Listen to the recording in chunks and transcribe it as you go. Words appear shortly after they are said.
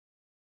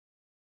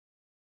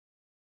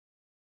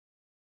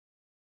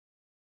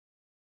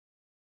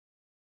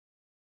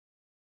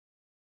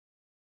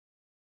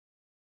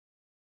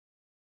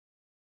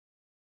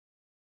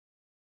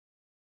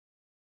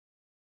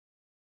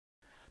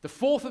The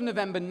 4th of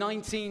November,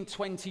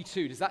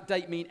 1922. Does that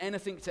date mean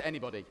anything to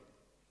anybody?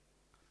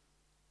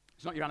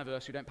 It's not your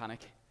anniversary, don't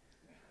panic.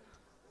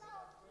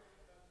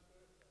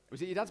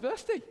 Was it your dad's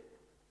birthday?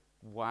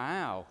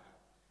 Wow.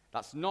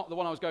 That's not the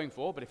one I was going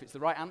for, but if it's the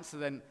right answer,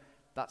 then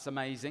that's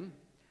amazing.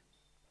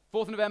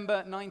 4th of November,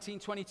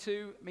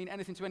 1922, mean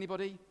anything to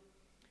anybody?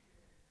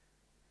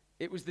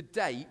 It was the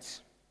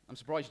date, I'm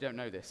surprised you don't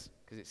know this,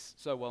 because it's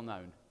so well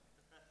known.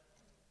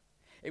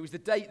 It was the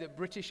date that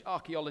British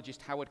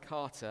archaeologist Howard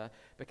Carter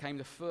became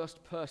the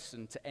first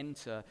person to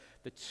enter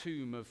the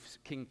tomb of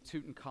King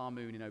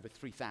Tutankhamun in over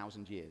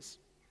 3,000 years.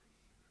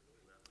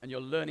 And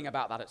you're learning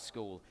about that at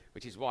school,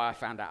 which is why I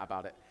found out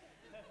about it.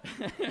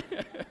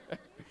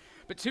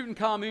 But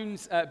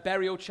Tutankhamun's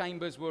burial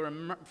chambers were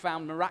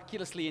found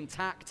miraculously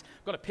intact.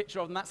 I've got a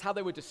picture of them. That's how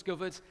they were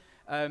discovered,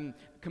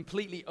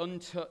 completely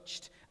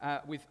untouched,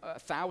 with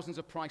thousands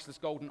of priceless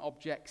golden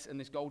objects and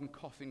this golden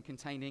coffin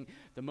containing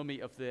the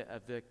mummy of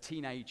the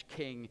teenage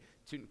king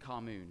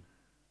Tutankhamun.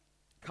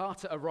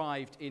 Carter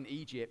arrived in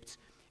Egypt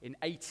in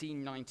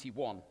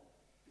 1891.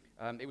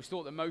 It was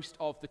thought that most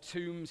of the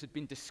tombs had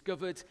been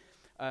discovered,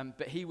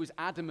 but he was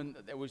adamant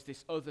that there was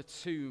this other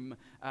tomb,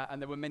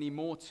 and there were many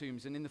more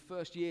tombs. And in the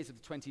first years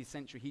of the 20th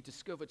century, he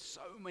discovered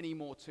so many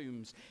more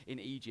tombs in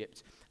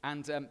Egypt.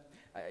 And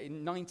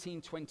in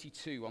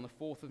 1922, on the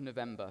 4th of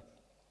November,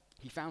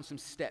 he found some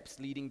steps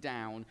leading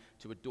down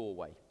to a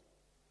doorway.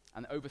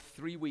 And over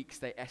 3 weeks,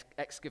 they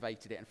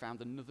excavated it and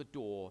found another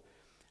door.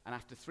 And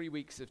after 3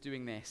 weeks of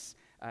doing this,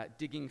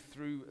 digging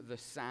through the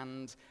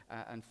sand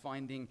and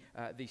finding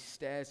these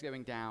stairs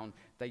going down,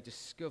 they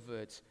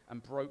discovered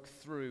and broke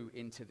through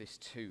into this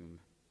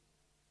tomb.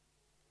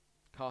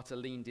 Carter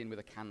leaned in with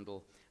a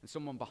candle, and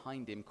someone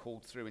behind him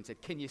called through and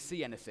said, "Can you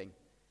see anything?"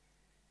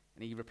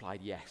 And he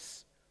replied,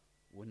 "Yes,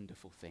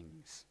 wonderful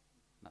things."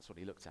 And that's what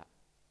he looked at.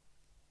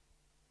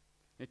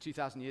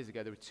 2,000 years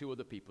ago, there were two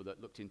other people that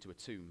looked into a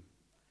tomb.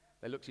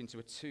 They looked into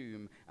a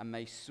tomb and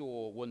they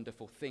saw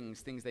wonderful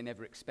things, things they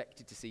never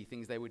expected to see,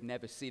 things they would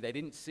never see. They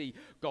didn't see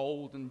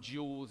gold and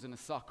jewels and a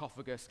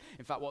sarcophagus.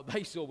 In fact, what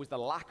they saw was the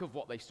lack of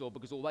what they saw,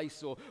 because all they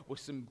saw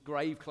was some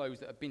grave clothes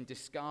that had been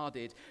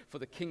discarded. For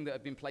the king that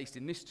had been placed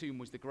in this tomb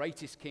was the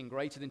greatest king,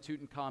 greater than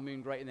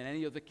Tutankhamun, greater than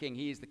any other king.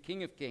 He is the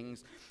King of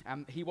Kings,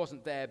 and he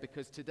wasn't there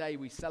because today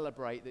we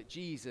celebrate that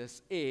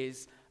Jesus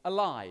is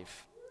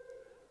alive.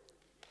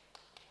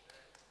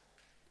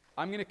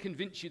 I'm going to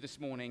convince you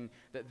this morning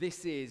that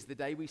this is, the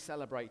day we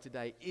celebrate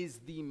today, is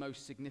the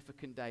most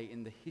significant day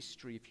in the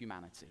history of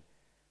humanity.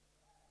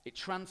 It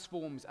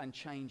transforms and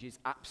changes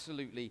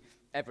absolutely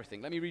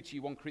everything. Let me read to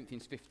you 1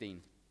 Corinthians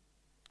 15.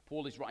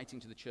 Paul is writing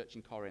to the church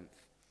in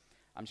Corinth.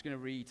 I'm just going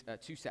to read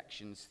two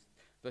sections,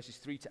 verses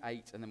 3 to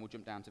 8, and then we'll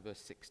jump down to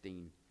verse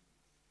 16.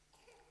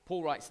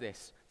 Paul writes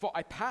this: "For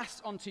I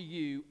pass on to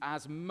you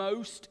as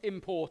most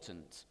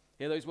important."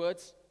 Hear those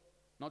words?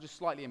 Not just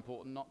slightly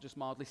important, not just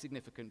mildly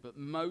significant, but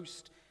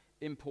most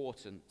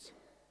important.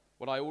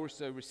 "What I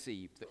also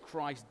received, that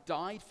Christ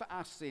died for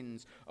our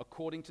sins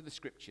according to the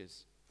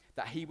Scriptures,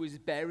 that he was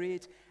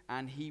buried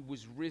and he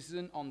was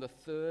risen on the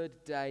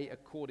third day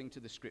according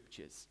to the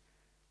Scriptures."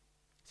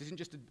 This isn't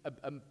just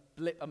a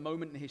blip, a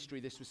moment in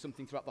history. This was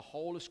something throughout the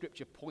whole of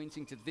Scripture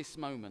pointing to this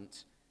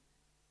moment.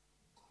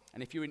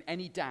 And if you're in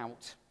any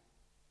doubt,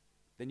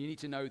 then you need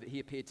to know that he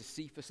appeared to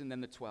Cephas and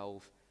then the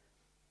 12.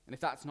 And if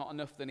that's not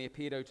enough, then he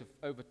appeared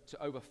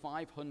to over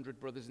 500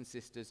 brothers and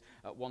sisters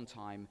at one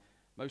time.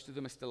 Most of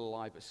them are still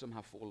alive, but some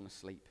have fallen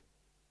asleep.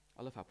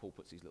 I love how Paul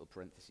puts these little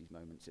parentheses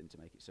moments in to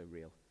make it so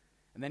real.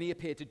 And then he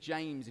appeared to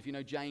James. If you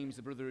know James,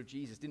 the brother of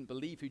Jesus, didn't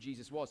believe who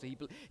Jesus was. So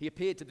he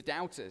appeared to the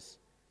doubters.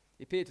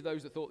 He appeared to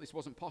those that thought this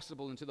wasn't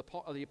possible, and to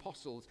the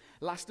apostles.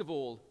 Last of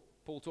all,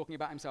 Paul talking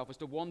about himself as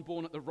to one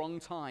born at the wrong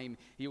time,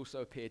 he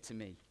also appeared to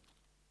me.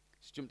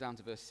 Let's jump down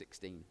to verse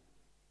 16.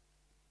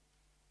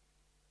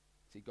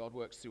 See, God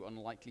works through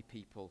unlikely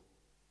people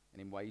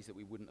and in ways that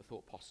we wouldn't have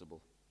thought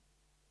possible.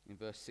 In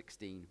verse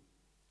 16,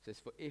 it says,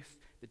 "For if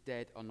the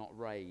dead are not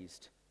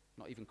raised,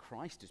 not even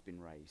Christ has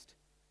been raised.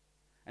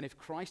 And if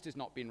Christ has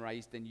not been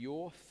raised, then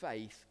your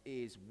faith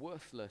is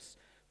worthless,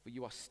 for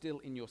you are still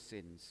in your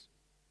sins.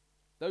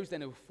 Those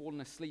then who have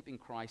fallen asleep in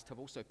Christ have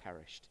also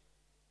perished.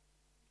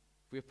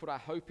 If we have put our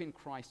hope in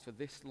Christ for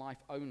this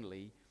life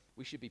only,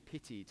 we should be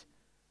pitied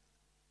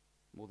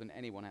more than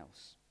anyone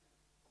else.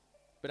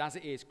 But as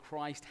it is,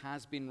 Christ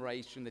has been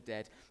raised from the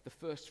dead, the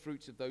first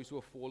fruits of those who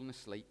have fallen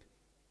asleep.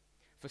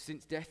 For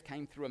since death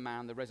came through a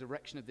man, the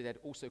resurrection of the dead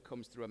also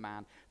comes through a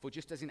man. For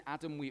just as in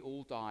Adam we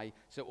all die,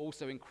 so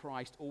also in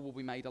Christ all will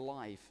be made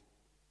alive.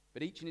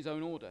 But each in his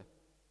own order.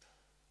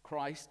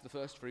 Christ, the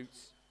first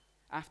fruits.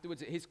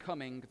 Afterwards, at his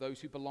coming,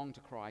 those who belong to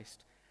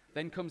Christ.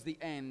 Then comes the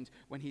end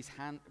when he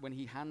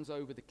hands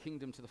over the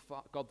kingdom to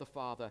God the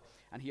Father,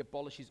 and he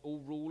abolishes all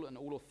rule and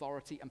all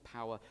authority and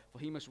power. For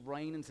he must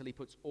reign until he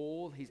puts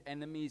all his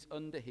enemies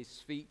under his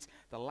feet.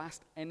 The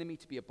last enemy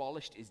to be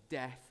abolished is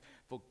death,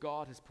 for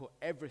God has put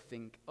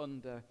everything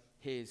under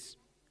his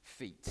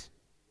feet."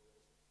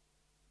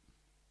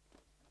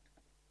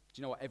 Do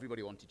you know what?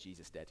 Everybody wanted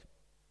Jesus dead.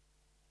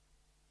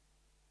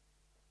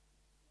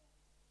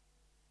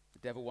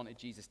 devil wanted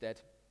Jesus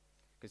dead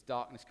because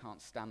darkness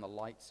can't stand the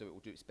light, so it will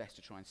do its best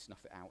to try and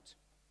snuff it out.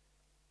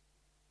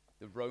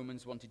 The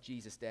Romans wanted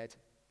Jesus dead.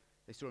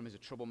 They saw him as a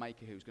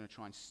troublemaker who was going to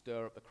try and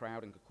stir up the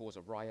crowd and could cause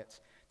a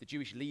riot. The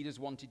Jewish leaders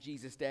wanted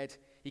Jesus dead.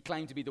 He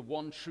claimed to be the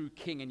one true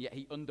king, and yet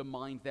he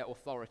undermined their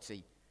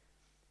authority.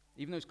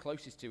 Even those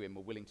closest to him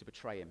were willing to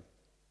betray him.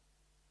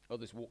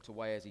 Others walked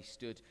away as he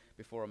stood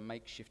before a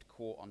makeshift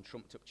court on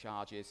trumped-up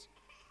charges,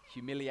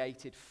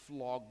 humiliated,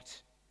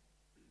 flogged,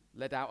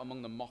 led out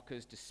among the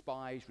mockers,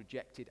 despised,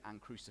 rejected, and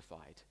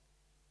crucified.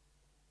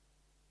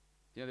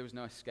 Do you know there was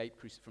no escape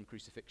from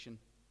crucifixion?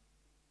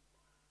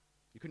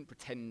 You couldn't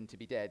pretend to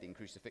be dead in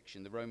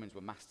crucifixion. The Romans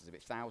were masters of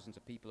it. Thousands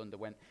of people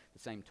underwent the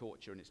same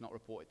torture, and it's not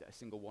reported that a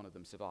single one of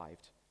them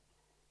survived.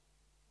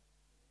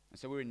 And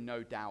so we're in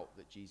no doubt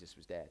that Jesus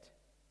was dead.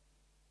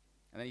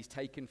 And then he's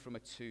taken from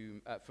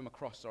a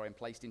cross, and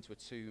placed into a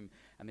tomb,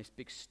 and this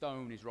big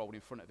stone is rolled in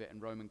front of it, and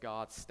Roman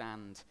guards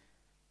stand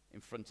in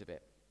front of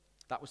it.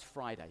 That was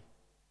Friday.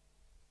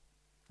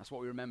 That's what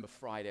we remember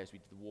Friday as we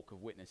did the walk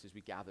of witness, as we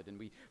gathered, and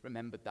we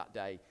remembered that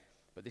day.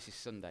 But this is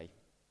Sunday.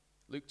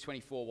 Luke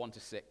 24,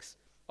 1-6.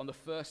 On the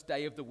first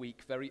day of the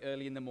week, very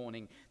early in the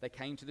morning, they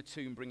came to the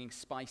tomb bringing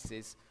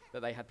spices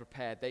that they had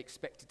prepared. They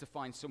expected to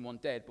find someone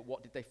dead, but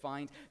what did they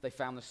find? They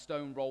found the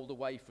stone rolled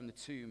away from the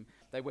tomb.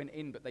 They went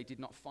in, but they did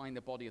not find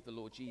the body of the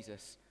Lord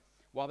Jesus.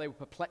 While they were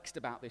perplexed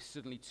about this,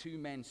 suddenly two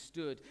men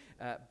stood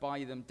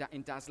by them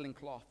in dazzling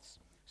cloths.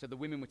 So the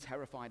women were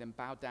terrified and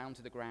bowed down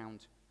to the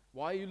ground.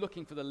 "Why are you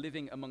looking for the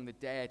living among the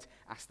dead?"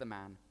 asked the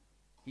man.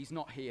 "He's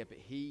not here, but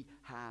he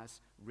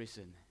has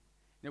risen."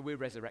 You know, we're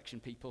resurrection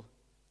people.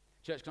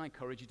 Church, can I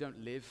encourage you, don't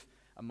live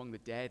among the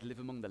dead, live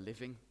among the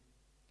living.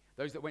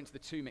 Those that went to the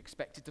tomb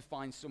expected to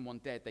find someone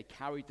dead. They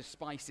carried the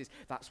spices.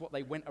 That's what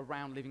they went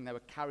around living. They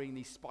were carrying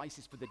these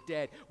spices for the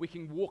dead. We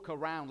can walk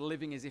around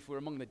living as if we're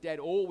among the dead,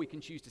 or we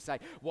can choose to say,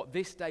 what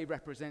this day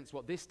represents,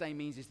 what this day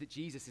means is that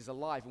Jesus is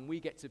alive, and we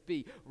get to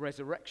be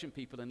resurrection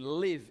people and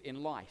live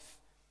in life.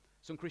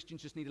 Some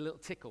Christians just need a little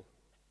tickle.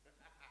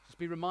 Just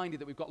be reminded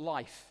that we've got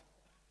life.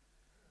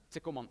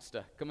 Tickle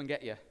monster, come and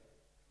get you.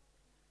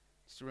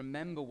 Just to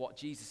remember what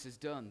Jesus has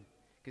done,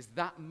 because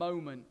that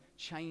moment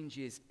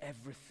changes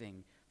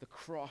everything. The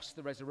cross,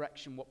 the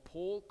resurrection, what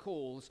Paul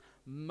calls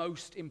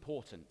most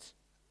important.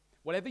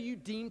 Whatever you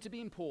deem to be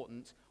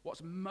important,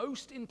 what's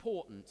most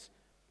important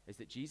is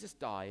that Jesus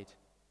died,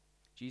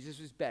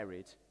 Jesus was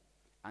buried,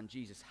 and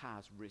Jesus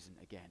has risen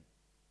again.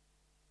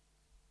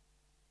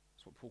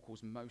 That's what Paul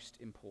calls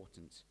most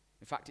important.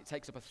 In fact, it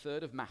takes up a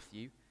third of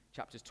Matthew,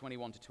 chapters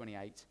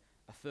 21-28,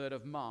 a third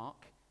of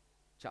Mark,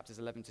 chapters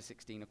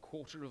 11-16, a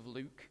quarter of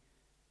Luke,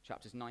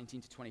 chapters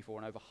 19-24,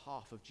 and over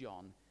half of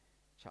John,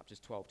 chapters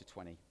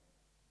 12-20.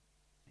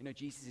 You know,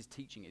 Jesus'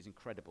 teaching is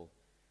incredible.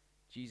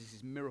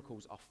 Jesus'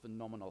 miracles are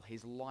phenomenal.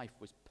 His life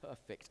was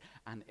perfect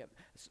and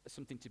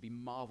something to be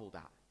marveled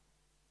at.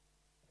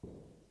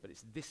 But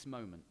it's this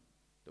moment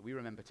that we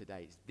remember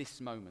today. It's this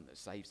moment that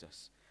saves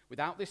us.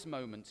 Without this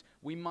moment,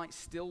 we might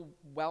still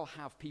well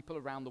have people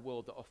around the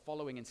world that are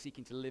following and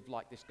seeking to live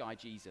like this guy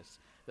Jesus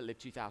that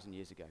lived 2,000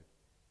 years ago.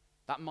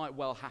 That might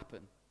well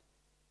happen,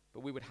 but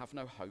we would have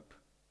no hope.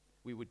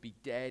 We would be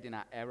dead in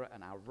our error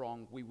and our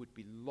wrong. We would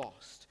be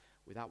lost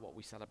without what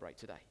we celebrate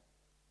today.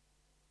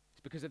 It's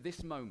because of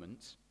this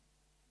moment,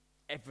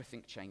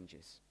 everything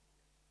changes.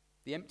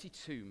 The empty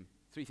tomb,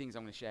 3 things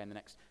I'm going to share in the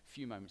next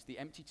few moments. The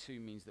empty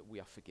tomb means that we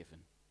are forgiven.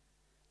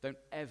 Don't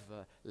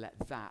ever let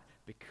that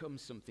become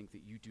something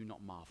that you do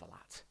not marvel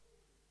at.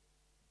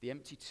 The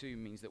empty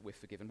tomb means that we're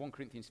forgiven. 1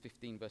 Corinthians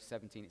 15, verse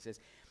 17, it says,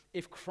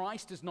 "If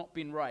Christ has not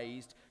been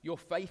raised, your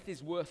faith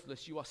is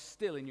worthless. You are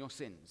still in your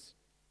sins."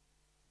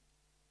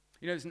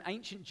 You know, there's an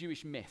ancient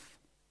Jewish myth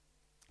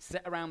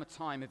set around the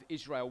time of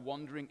Israel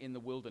wandering in the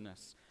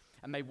wilderness.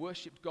 And they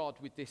worshipped God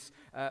with this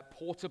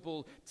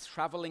portable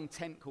traveling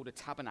tent called a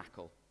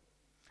tabernacle.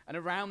 And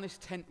around this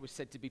tent was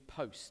said to be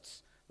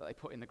posts that they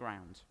put in the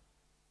ground.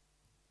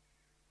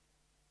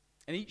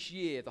 And each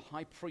year, the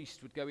high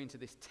priest would go into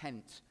this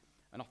tent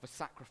and offer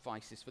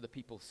sacrifices for the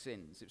people's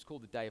sins. It was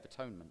called the Day of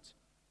Atonement.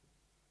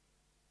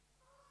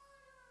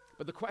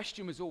 But the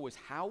question was always,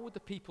 how would the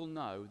people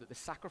know that the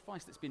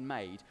sacrifice that's been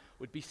made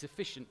would be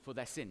sufficient for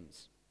their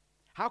sins?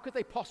 How could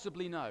they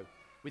possibly know?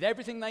 With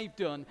everything they've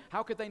done,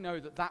 how could they know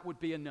that that would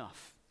be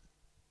enough?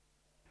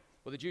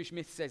 Well, the Jewish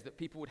myth says that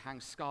people would hang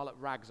scarlet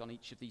rags on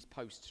each of these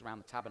posts around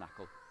the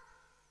tabernacle.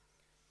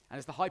 And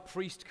as the high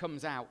priest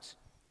comes out,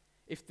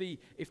 if the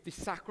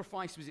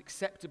sacrifice was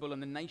acceptable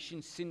and the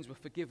nation's sins were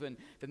forgiven,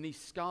 then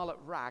these scarlet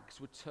rags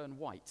would turn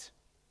white.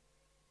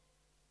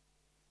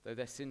 Though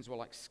their sins were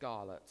like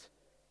scarlet,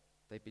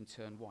 they've been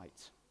turned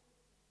white.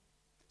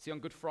 See, on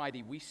Good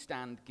Friday, we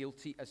stand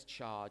guilty as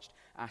charged.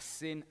 Our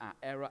sin, our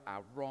error,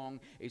 our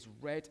wrong is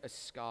red as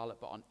scarlet.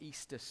 But on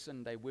Easter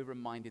Sunday, we're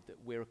reminded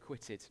that we're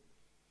acquitted,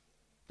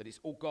 that it's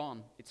all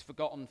gone, it's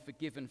forgotten,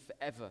 forgiven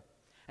forever.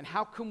 And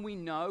how can we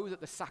know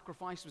that the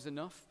sacrifice was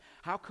enough?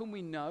 How can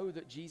we know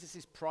that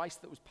Jesus' price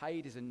that was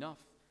paid is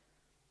enough?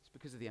 It's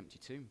because of the empty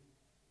tomb.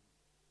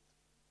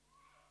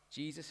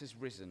 Jesus has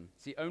risen.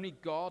 See, only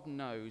God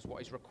knows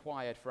what is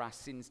required for our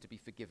sins to be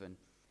forgiven.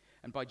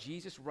 And by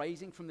Jesus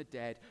raising from the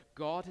dead,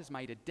 God has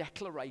made a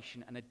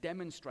declaration and a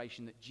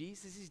demonstration that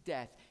Jesus'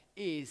 death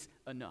is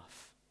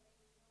enough.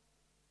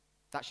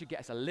 That should get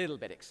us a little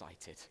bit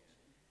excited,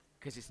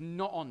 because it's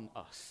not on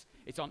us.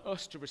 It's on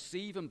us to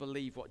receive and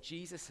believe what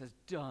Jesus has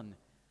done.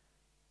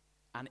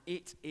 And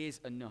it is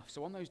enough.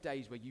 So on those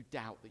days where you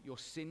doubt that your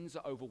sins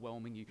are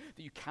overwhelming you,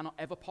 that you cannot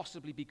ever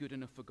possibly be good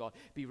enough for God,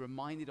 be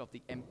reminded of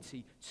the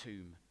empty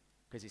tomb,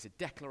 because it's a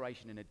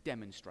declaration and a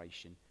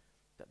demonstration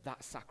that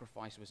that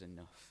sacrifice was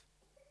enough.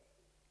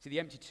 See, the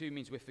empty tomb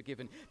means we're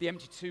forgiven. The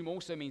empty tomb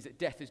also means that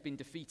death has been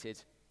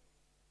defeated.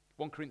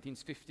 1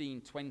 Corinthians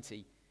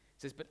 15:20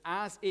 says, "But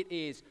as it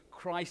is,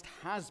 Christ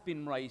has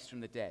been raised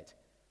from the dead,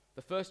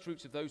 the first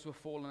fruits of those who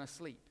have fallen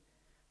asleep.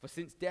 For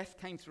since death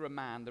came through a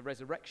man, the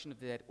resurrection of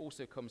the dead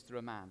also comes through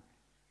a man.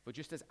 For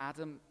just as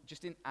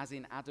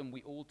in Adam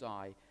we all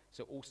die,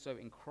 so also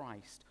in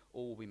Christ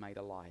all will be made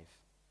alive."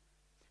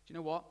 Do you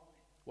know what?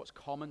 What's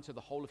common to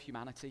the whole of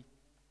humanity?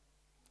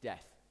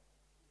 Death.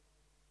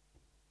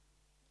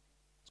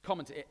 It's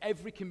common to it.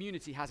 Every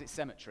community has its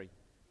cemetery.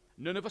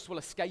 None of us will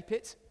escape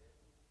it.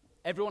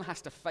 Everyone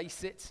has to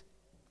face it.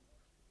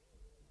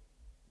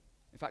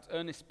 In fact,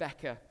 Ernest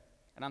Becker,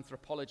 an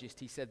anthropologist,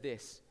 he said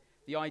this: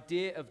 "The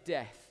idea of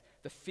death,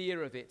 the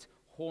fear of it,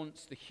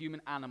 haunts the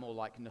human animal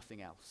like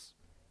nothing else."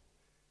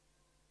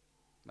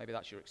 Maybe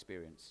that's your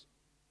experience.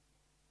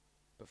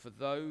 But for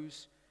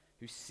those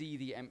who see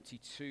the empty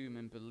tomb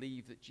and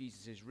believe that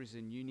Jesus is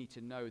risen, you need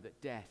to know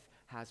that death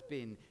has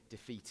been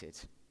defeated.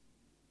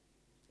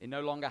 It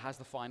no longer has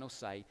the final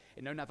say.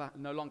 It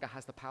no longer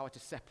has the power to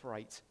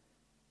separate.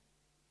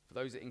 For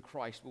those that in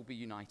Christ will be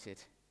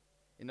united,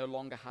 it no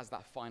longer has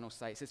that final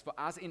say. It says, "For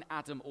as in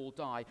Adam all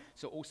die,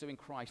 so also in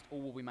Christ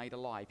all will be made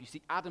alive." You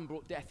see, Adam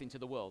brought death into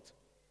the world.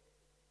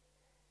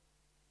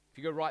 If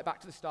you go right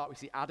back to the start, we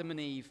see Adam and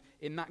Eve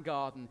in that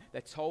garden.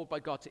 They're told by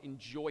God to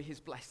enjoy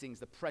his blessings,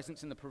 the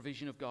presence and the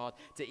provision of God,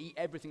 to eat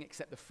everything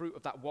except the fruit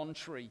of that one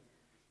tree.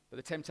 But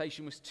the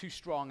temptation was too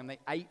strong, and they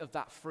ate of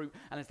that fruit.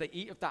 And as they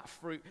eat of that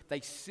fruit, they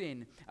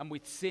sin. And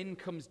with sin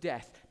comes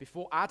death.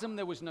 Before Adam,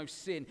 there was no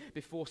sin.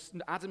 Before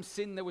Adam's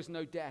sin, there was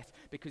no death.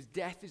 Because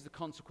death is the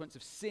consequence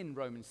of sin,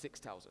 Romans 6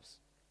 tells us.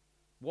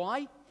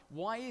 Why?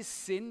 Why is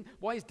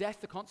death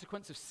the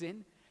consequence of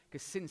sin?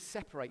 Because sin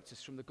separates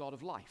us from the God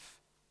of life.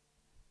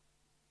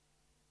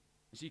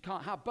 And so you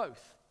can't have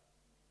both.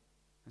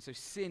 And so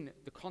sin,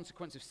 the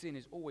consequence of sin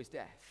is always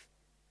death.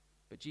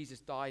 But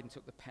Jesus died and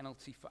took the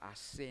penalty for our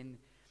sin.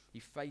 He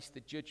faced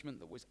the judgment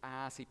that was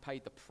ours. He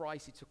paid the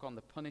price. He took on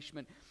the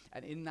punishment.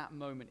 And in that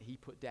moment, he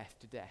put death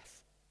to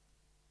death.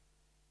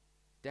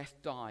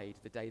 Death died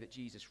the day that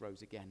Jesus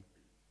rose again.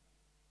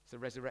 It's the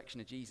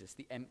resurrection of Jesus.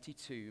 The empty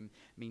tomb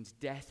means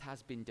death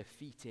has been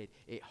defeated.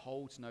 It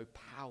holds no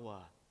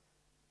power.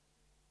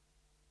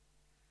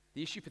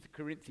 The issue for the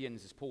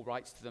Corinthians, as Paul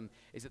writes to them,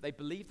 is that they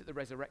believed that the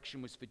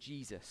resurrection was for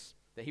Jesus,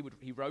 that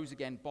he rose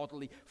again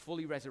bodily,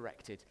 fully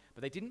resurrected.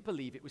 But they didn't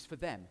believe it was for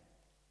them.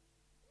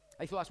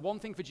 They thought that's one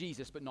thing for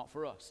Jesus, but not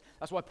for us.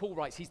 That's why Paul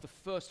writes he's the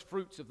first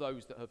fruits of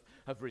those that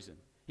have risen.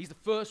 He's the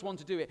first one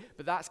to do it,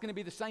 but that's going to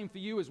be the same for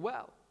you as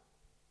well.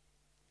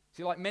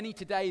 See, like many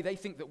today, they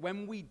think that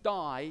when we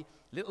die,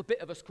 a little bit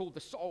of us called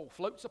the soul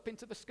floats up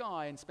into the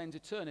sky and spends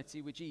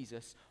eternity with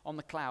Jesus on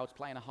the clouds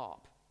playing a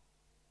harp.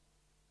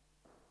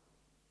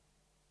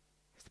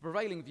 It's the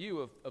prevailing view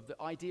of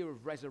the idea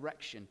of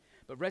resurrection.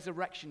 But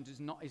resurrection is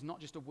not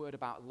just a word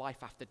about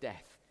life after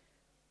death.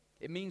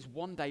 It means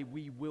one day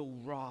we will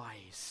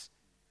rise,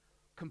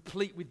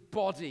 complete with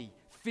body,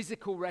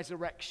 physical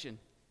resurrection,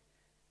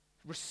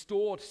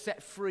 restored,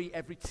 set free,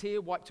 every tear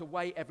wiped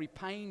away, every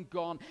pain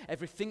gone,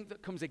 everything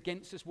that comes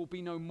against us will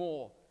be no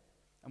more.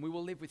 And we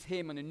will live with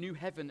him in a new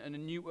heaven and a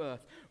new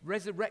earth.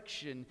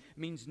 Resurrection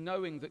means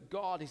knowing that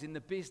God is in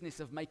the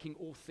business of making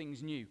all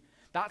things new.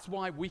 That's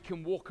why we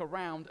can walk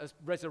around as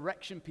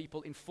resurrection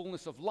people in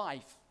fullness of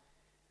life.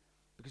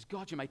 Because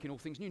God, you're making all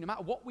things new. No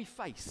matter what we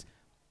face,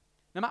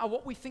 no matter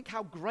what we think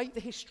how great the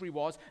history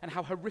was and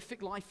how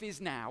horrific life is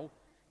now,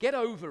 get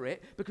over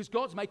it because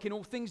God's making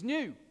all things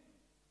new.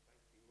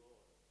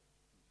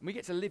 And we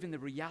get to live in the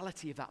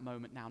reality of that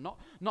moment now,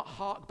 not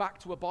hark back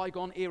to a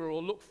bygone era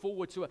or look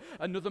forward to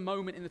another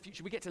moment in the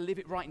future. We get to live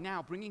it right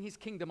now, bringing his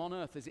kingdom on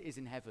earth as it is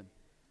in heaven.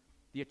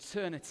 The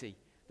eternity,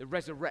 the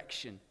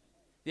resurrection.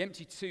 The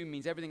empty tomb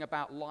means everything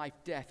about life,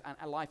 death,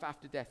 and life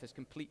after death has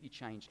completely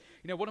changed.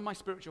 You know, one of my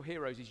spiritual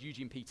heroes is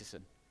Eugene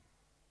Peterson.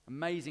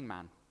 Amazing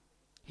man.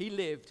 He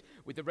lived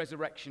with the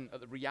resurrection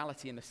at the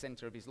reality in the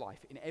center of his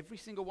life. In every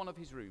single one of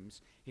his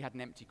rooms, he had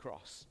an empty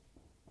cross.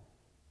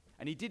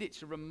 And he did it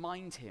to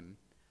remind him,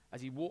 as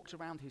he walked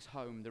around his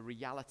home, the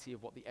reality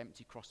of what the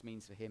empty cross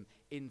means for him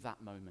in that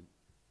moment.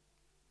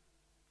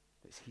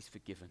 That he's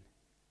forgiven.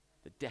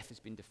 That death has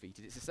been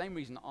defeated. It's the same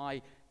reason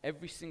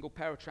every single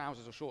pair of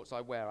trousers or shorts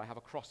I wear, I have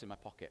a cross in my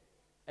pocket.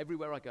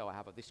 Everywhere I go,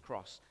 this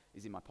cross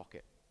is in my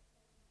pocket.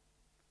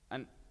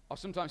 And I'll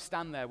sometimes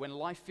stand there when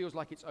life feels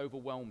like it's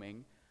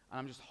overwhelming, and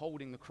I'm just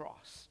holding the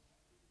cross.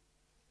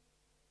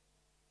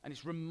 And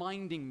it's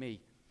reminding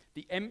me,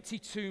 the empty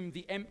tomb,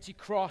 the empty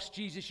cross,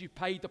 Jesus, you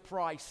paid the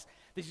price.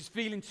 This is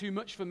feeling too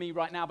much for me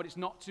right now, but it's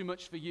not too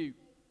much for you.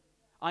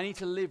 I need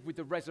to live with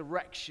the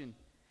resurrection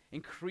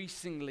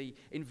increasingly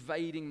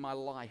invading my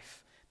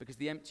life, because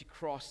the empty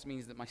cross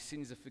means that my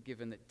sins are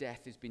forgiven, that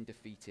death has been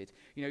defeated.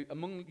 You know,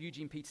 among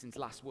Eugene Peterson's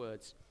last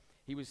words,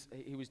 he was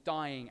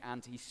dying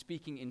and he's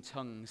speaking in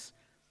tongues,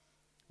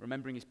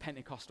 remembering his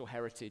Pentecostal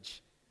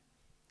heritage.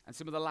 And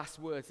some of the last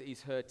words that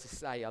he's heard to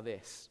say are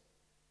this: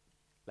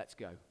 let's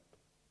go. Isn't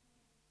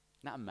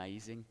that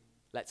amazing?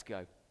 Let's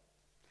go.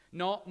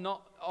 Not,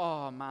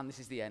 oh man, this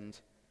is the end.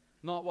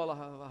 Not, well,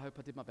 I hope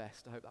I did my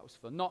best. I hope that was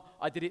fun. Not,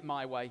 I did it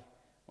my way.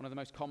 One of the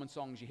most common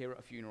songs you hear at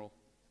a funeral.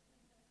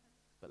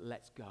 But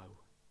let's go.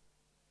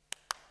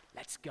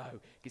 Let's go.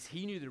 Because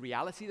he knew the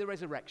reality of the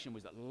resurrection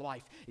was that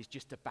life is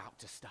just about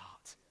to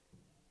start.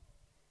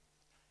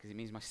 Because it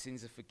means my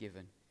sins are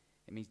forgiven.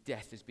 It means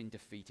death has been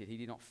defeated. He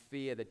did not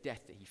fear the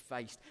death that he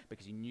faced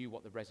because he knew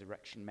what the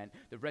resurrection meant.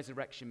 The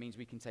resurrection means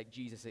we can take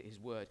Jesus at his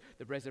word.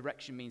 The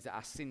resurrection means that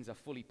our sins are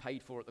fully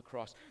paid for at the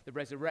cross. The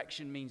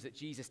resurrection means that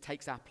Jesus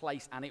takes our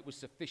place and it was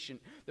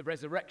sufficient. The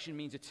resurrection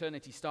means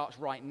eternity starts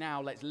right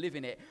now. Let's live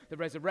in it. The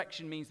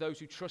resurrection means those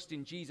who trust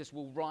in Jesus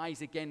will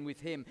rise again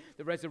with him.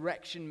 The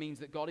resurrection means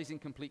that God is in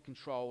complete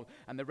control.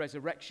 And the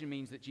resurrection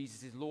means that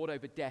Jesus is Lord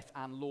over death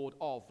and Lord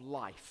of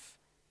life.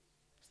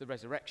 It's the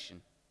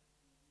resurrection.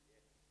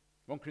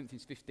 1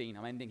 Corinthians 15,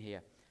 I'm ending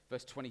here,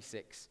 verse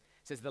 26,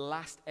 says, the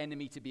last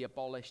enemy to be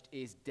abolished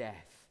is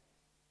death,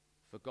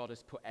 for God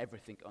has put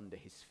everything under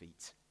his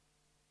feet.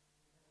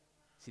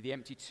 See, the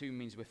empty tomb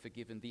means we're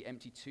forgiven. The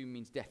empty tomb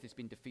means death has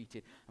been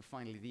defeated. And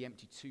finally, the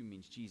empty tomb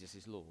means Jesus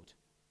is Lord.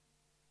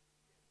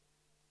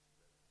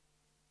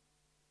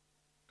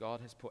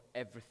 God has put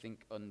everything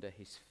under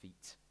his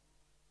feet.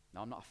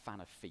 Now, I'm not a fan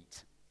of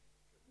feet.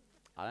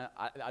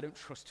 I don't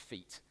trust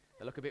feet.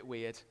 They look a bit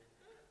weird.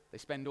 They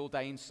spend all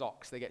day in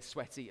socks. They get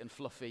sweaty and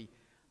fluffy.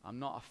 I'm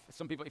not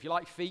some people, if you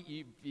like feet,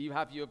 you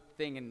have your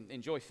thing and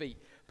enjoy feet,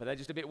 but they're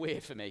just a bit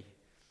weird for me.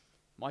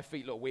 My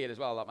feet look weird as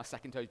well. Like my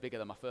second toe's bigger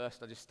than my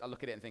first. I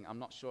look at it and think, I'm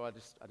not sure.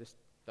 I just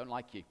don't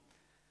like you.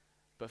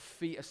 But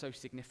feet are so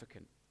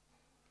significant.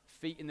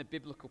 Feet in the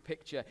biblical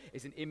picture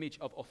is an image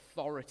of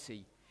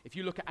authority. If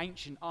you look at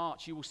ancient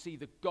art, you will see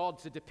the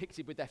gods are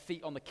depicted with their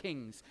feet on the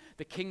kings.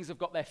 The kings have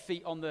got their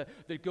feet on the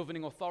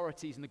governing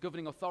authorities, and the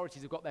governing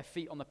authorities have got their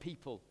feet on the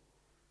people.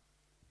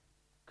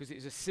 Because it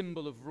was a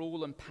symbol of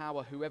rule and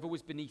power. Whoever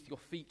was beneath your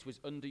feet was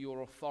under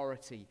your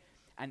authority.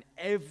 And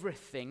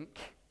everything,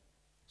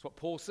 that's what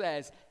Paul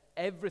says,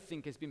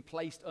 everything has been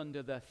placed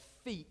under the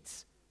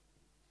feet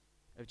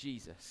of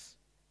Jesus.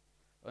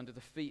 Under the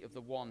feet of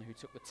the one who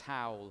took the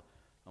towel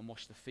and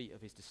washed the feet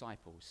of his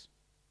disciples.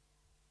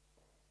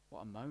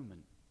 What a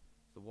moment.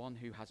 The one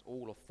who has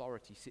all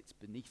authority sits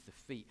beneath the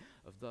feet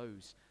of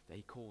those that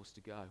he calls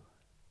to go.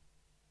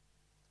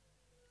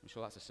 I'm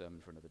sure that's a sermon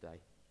for another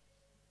day.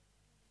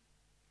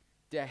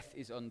 Death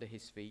is under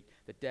his feet.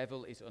 The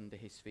devil is under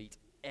his feet.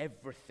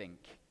 Everything.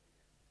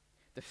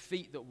 The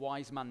feet that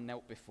wise man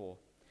knelt before.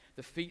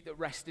 The feet that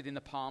rested in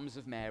the palms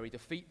of Mary. The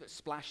feet that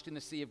splashed in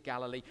the Sea of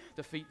Galilee.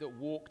 The feet that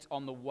walked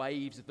on the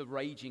waves of the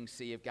raging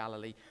Sea of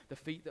Galilee. The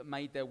feet that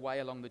made their way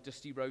along the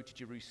dusty road to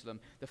Jerusalem.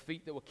 The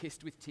feet that were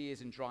kissed with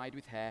tears and dried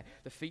with hair.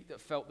 The feet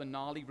that felt the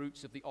gnarly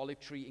roots of the olive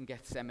tree in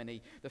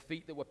Gethsemane. The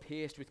feet that were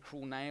pierced with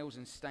cruel nails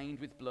and stained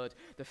with blood.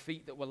 The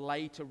feet that were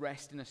laid to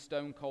rest in a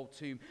stone-cold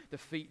tomb. The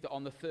feet that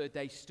on the third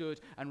day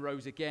stood and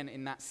rose again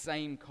in that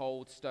same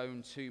cold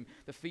stone tomb.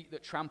 The feet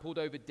that trampled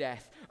over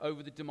death,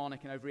 over the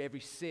demonic, and over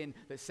every sin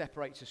that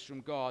separates us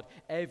from God.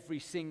 Every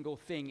single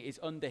thing is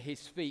under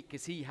his feet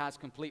because he has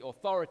complete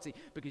authority,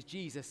 because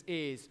Jesus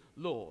is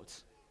Lord.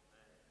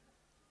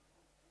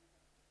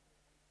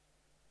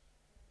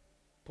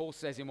 Paul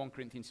says in 1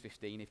 Corinthians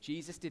 15, if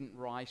Jesus didn't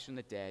rise from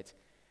the dead,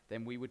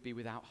 then we would be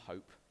without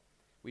hope.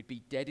 We'd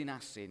be dead in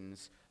our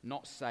sins,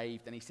 not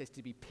saved, and he says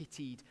to be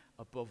pitied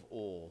above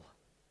all.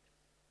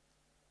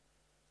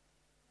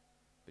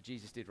 But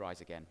Jesus did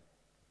rise again.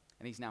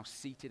 And he's now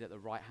seated at the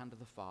right hand of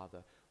the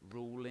Father,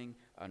 ruling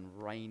and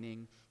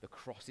reigning. The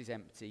cross is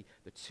empty.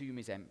 The tomb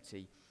is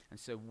empty. And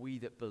so we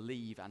that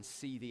believe and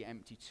see the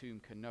empty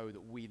tomb can know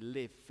that we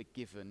live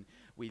forgiven.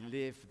 We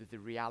live with the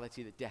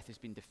reality that death has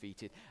been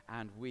defeated.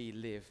 And we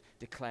live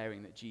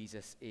declaring that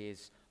Jesus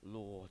is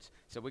Lord.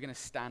 So we're going to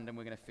stand and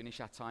we're going to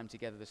finish our time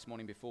together this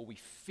morning before we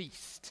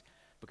feast,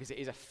 because it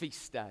is a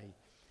feast day.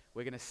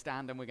 We're going to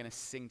stand and we're going to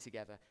sing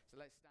together. So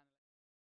let's stand.